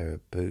next pair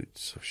of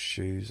boots or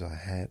shoes I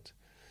had,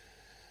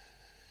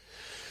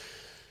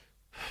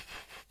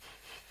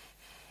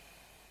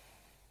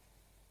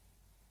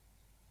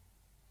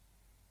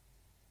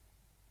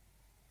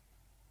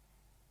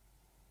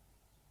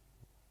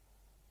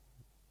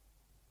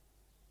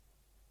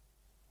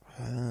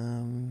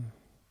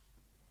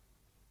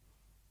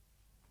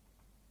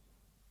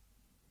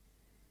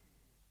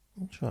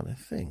 I'm trying to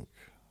think.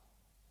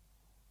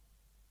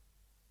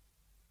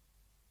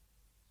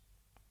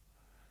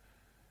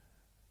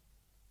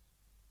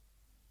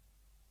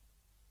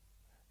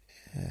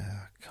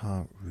 Yeah, I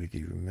can't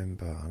really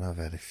remember. And I've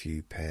had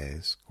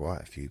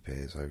quite a few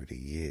pairs over the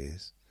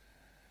years.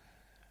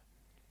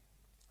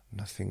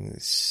 Nothing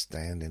that's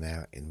standing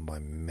out in my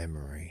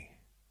memory.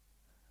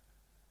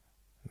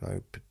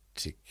 No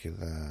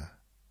particular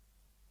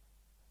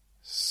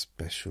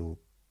special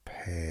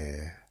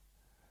pair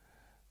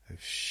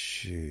of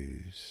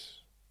shoes.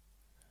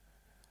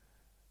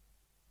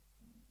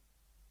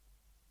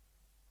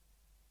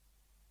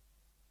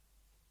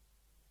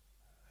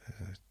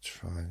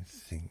 Try and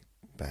think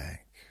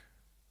back.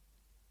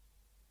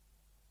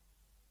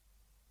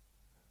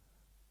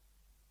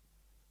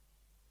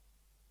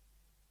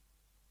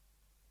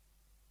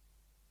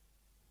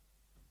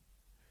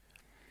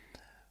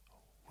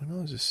 When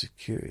I was a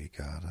security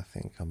guard, I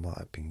think I might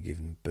have been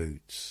given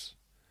boots.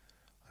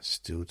 I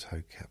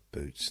steel-toe cap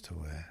boots to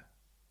wear.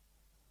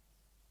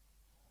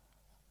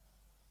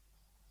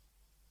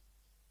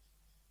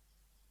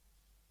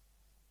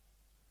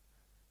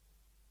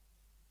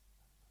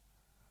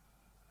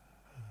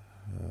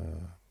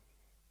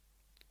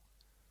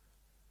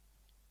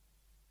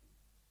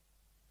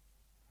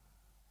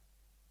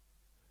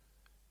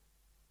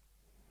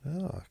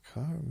 No, I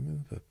can't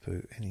remember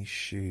any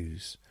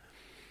shoes.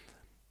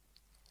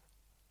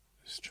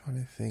 Just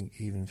trying to think,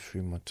 even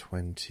through my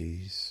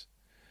 20s,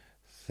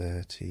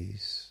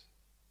 30s.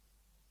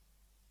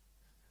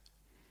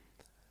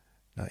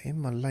 Now, in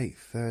my late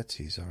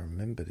 30s, I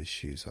remember the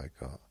shoes I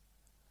got,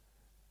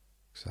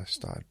 because I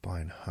started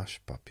buying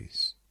hush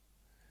puppies.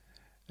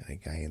 And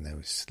again, they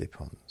were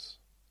slip-ons.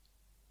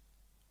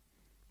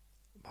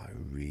 I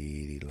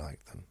really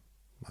liked them.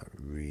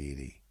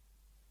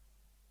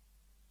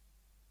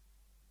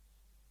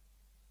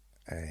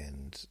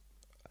 And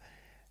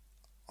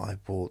I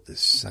bought the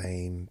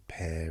same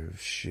pair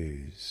of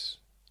shoes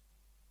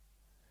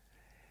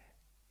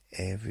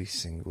every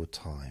single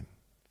time.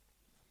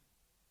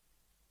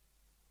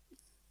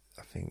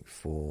 I think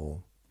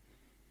for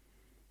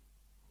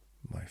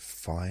my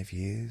 5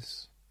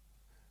 years,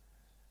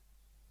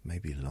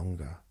 maybe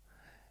longer.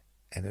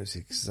 And it was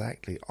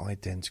exactly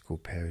identical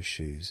pair of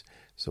shoes.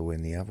 So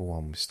when the other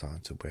one was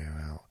starting to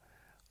wear out,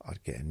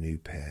 I'd get a new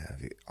pair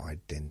of it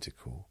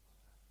identical.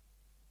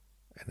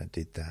 And I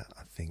did that,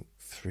 I think,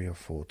 3 or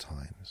 4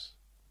 times.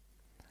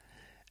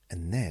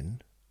 And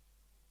then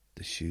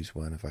the shoes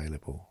weren't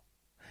available.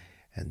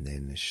 And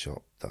then the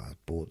shop that I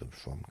bought them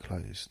from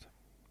closed.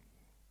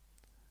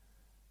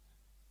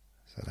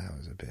 So that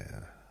was a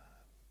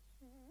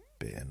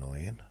bit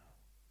annoying.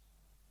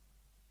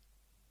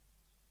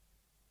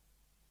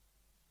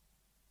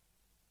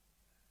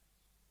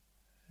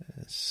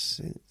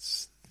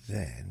 Since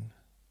then,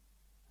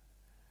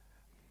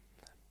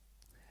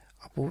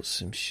 I bought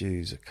some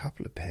shoes, a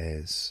couple of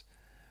pairs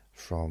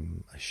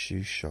from a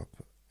shoe shop,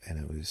 and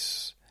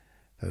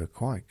they were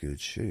quite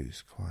good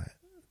shoes, quite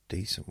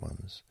decent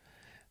ones.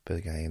 But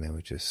again, they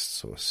were just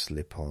sort of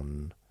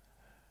slip-on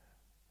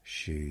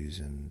shoes,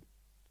 and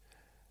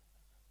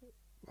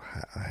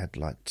I had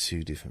like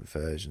two different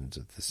versions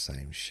of the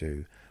same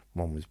shoe.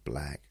 One was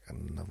black,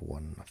 and another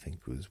one I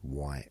think was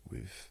white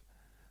with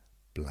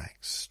black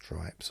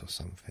stripes or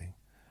something.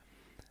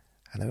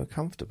 And they were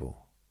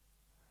comfortable.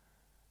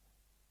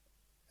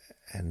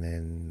 And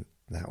then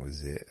that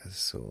was it. As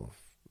sort of,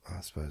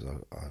 I suppose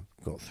I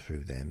got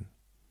through them.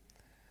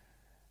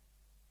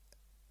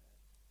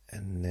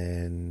 And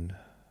then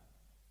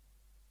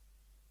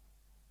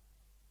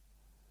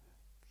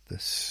the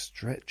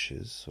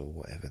stretchers, or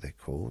whatever they're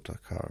called, I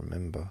can't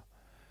remember,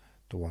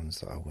 the ones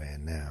that I wear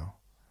now.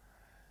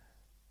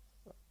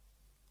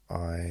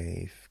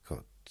 I've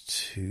got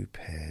two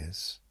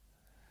pairs.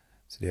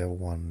 So the other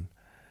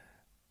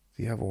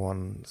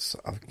ones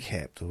I've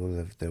kept,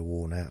 although they're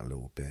worn out a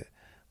little bit,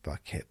 but I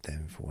kept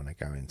them for when I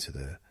go into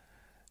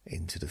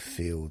the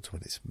fields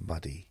when it's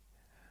muddy.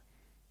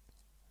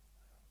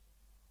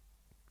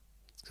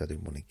 So I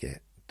didn't want to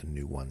get the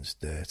new ones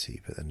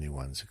dirty, but the new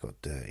ones have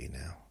got dirty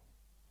now.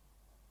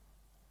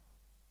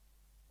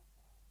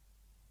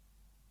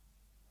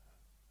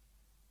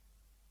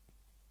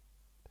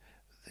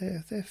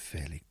 They're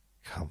fairly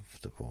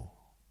comfortable.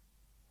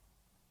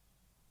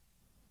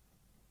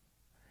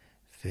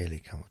 Fairly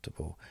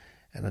comfortable.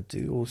 And I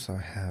do also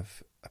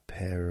have a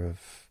pair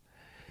of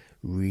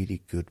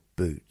really good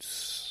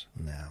boots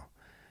now.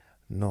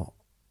 Not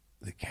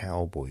the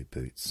cowboy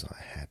boots I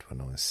had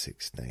when I was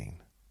 16.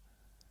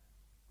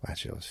 Well,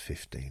 actually, I was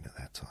 15 at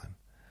that time.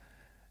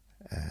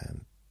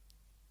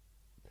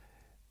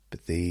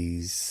 But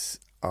these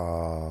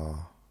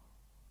are...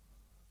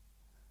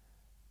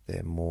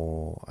 They're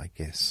more, I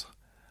guess,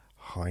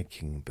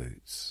 hiking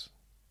boots.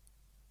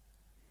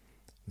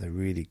 They're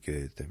really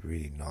good, they're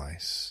really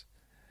nice,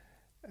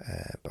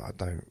 but I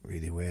don't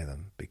really wear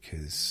them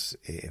because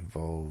it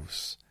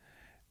involves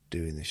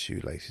doing the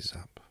shoelaces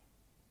up.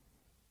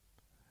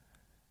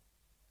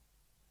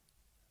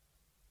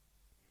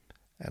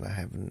 And I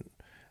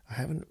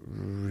haven't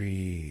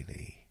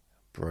really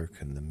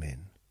broken them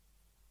in,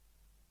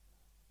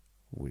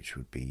 which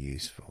would be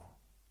useful,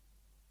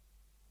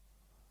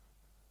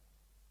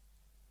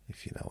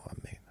 if you know what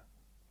I mean.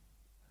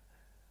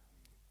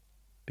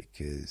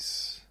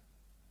 Because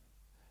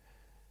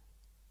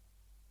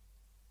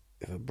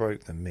if I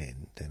broke them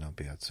in, then I'll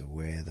be able to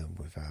wear them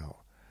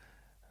without...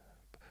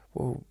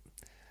 Well,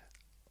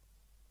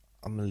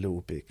 I'm a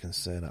little bit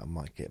concerned that I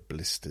might get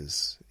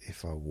blisters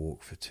if I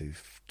walk for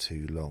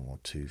too long or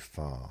too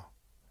far.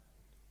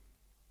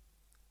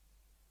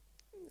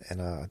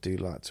 And I do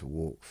like to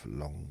walk for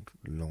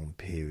long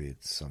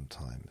periods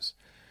sometimes,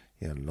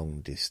 long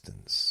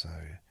distance, so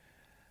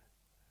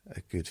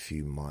a good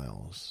few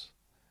miles.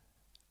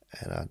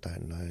 And I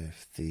don't know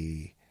if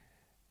the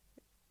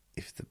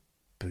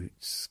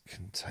boots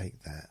can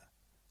take that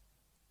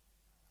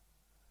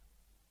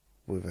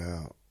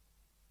without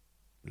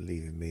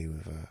leaving me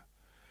with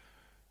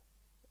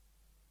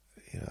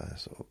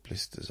sort of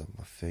blisters on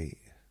my feet,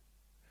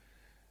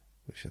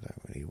 which I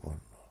don't really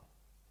want.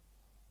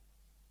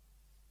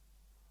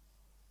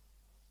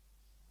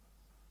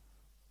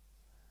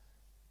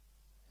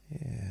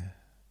 Yeah.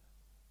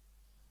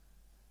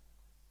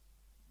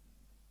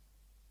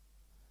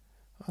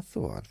 I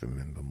thought I'd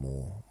remember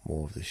more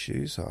of the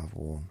shoes that I've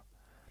worn,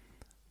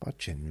 but I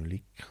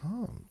genuinely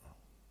can't.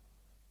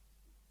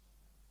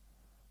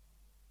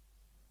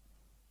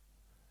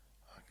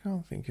 I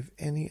can't think of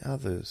any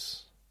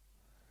others.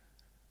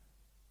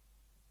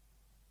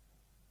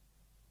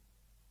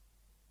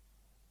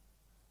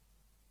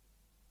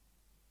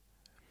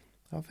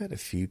 I've had a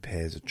few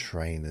pairs of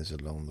trainers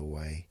along the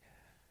way.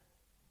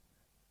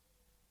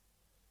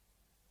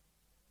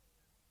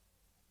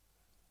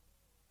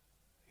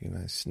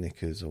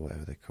 Snickers, or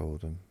whatever they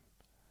called them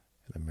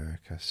in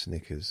America,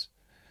 Snickers.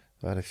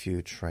 I had a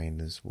few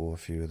trainers, wore a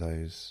few of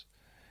those.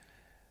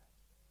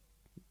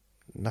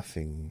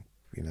 Nothing,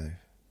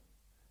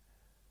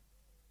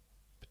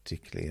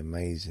 particularly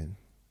amazing.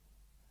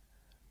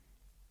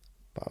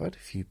 But I had a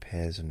few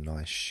pairs of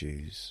nice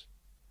shoes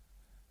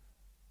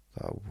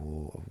that I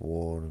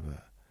wore,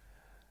 but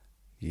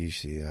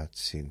usually I'd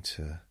seem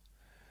to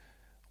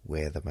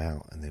wear them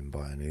out and then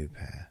buy a new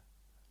pair.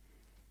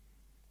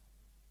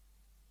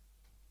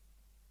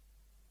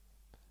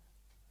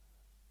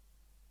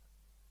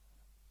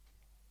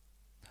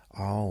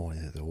 Oh,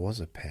 there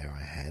was a pair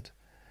I had,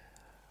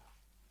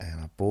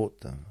 and I bought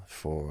them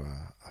for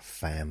a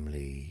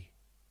family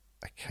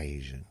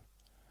occasion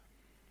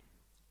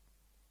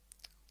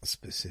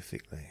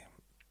specifically,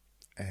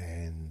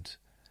 and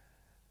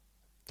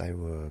they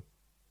were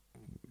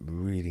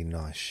really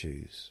nice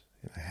shoes,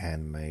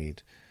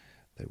 handmade.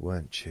 They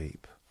weren't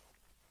cheap,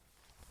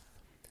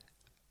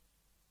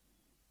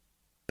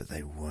 but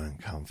they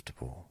weren't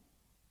comfortable,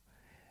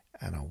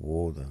 and I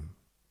wore them,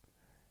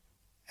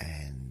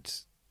 and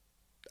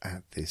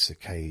at this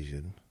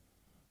occasion,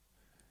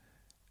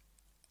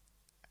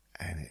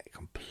 and it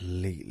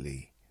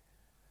completely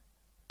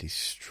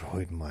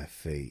destroyed my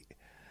feet.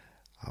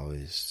 I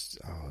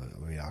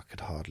mean, I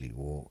could hardly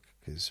walk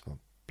because my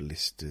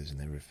blisters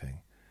and everything.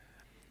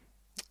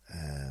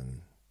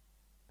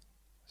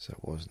 So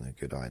it wasn't a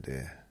good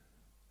idea.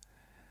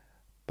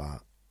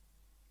 But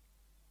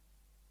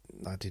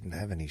I didn't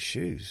have any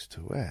shoes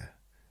to wear.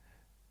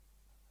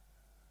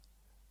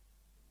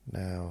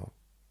 Now,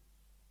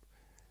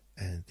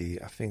 and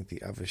I think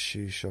the other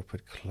shoe shop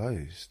had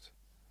closed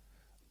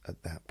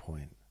at that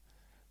point,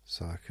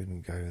 so I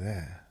couldn't go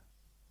there.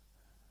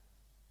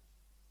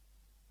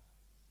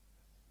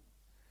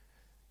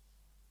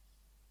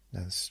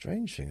 Now, the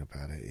strange thing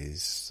about it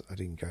is I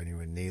didn't go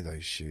anywhere near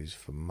those shoes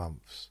for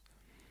months.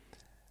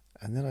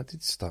 And then I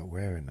did start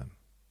wearing them,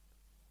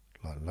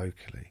 like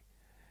locally.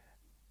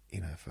 You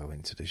know, if I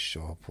went to the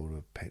shop or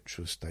a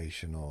petrol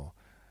station or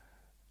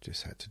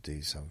just had to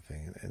do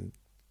something. And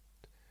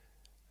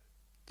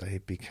they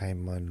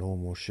became my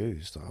normal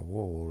shoes that I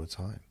wore all the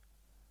time.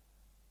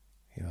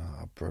 You know,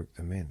 I broke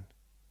them in.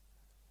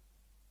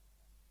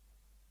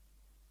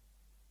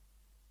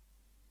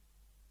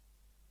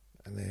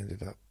 And they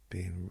ended up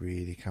being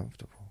really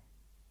comfortable.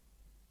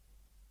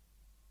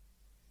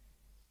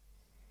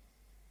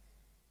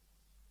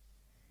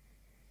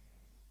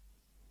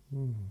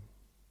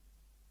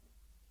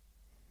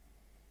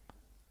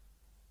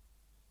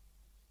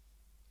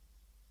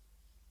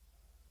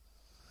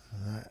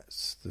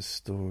 That's the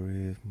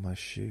story of my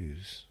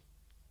shoes.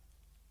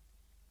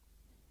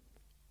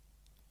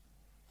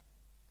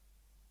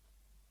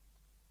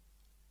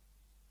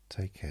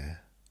 Take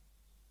care.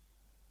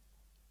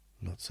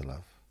 Lots of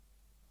love.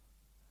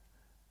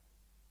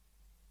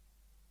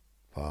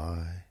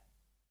 Bye.